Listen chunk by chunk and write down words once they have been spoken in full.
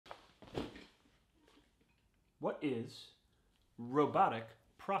What is robotic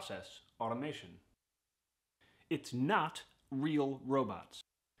process automation? It's not real robots.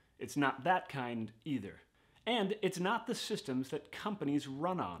 It's not that kind either. And it's not the systems that companies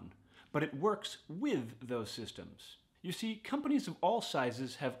run on, but it works with those systems. You see, companies of all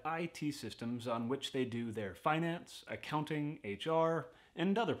sizes have IT systems on which they do their finance, accounting, HR,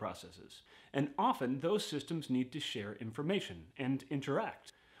 and other processes. And often those systems need to share information and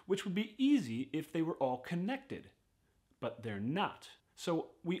interact, which would be easy if they were all connected. But they're not. So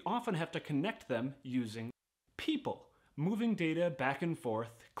we often have to connect them using people, moving data back and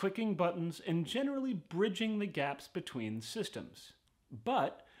forth, clicking buttons, and generally bridging the gaps between systems.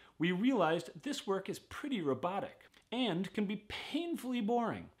 But we realized this work is pretty robotic and can be painfully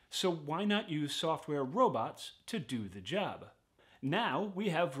boring. So why not use software robots to do the job? Now we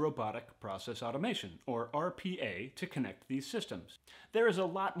have Robotic Process Automation, or RPA, to connect these systems. There is a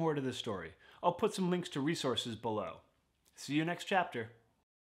lot more to this story. I'll put some links to resources below. See you next chapter.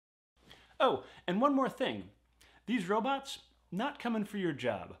 Oh, and one more thing. These robots, not coming for your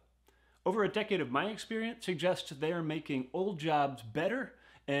job. Over a decade of my experience suggests they are making old jobs better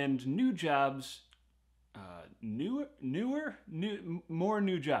and new jobs more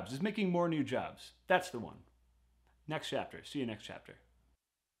new jobs. It's making more new jobs. That's the one. Next chapter. See you next chapter.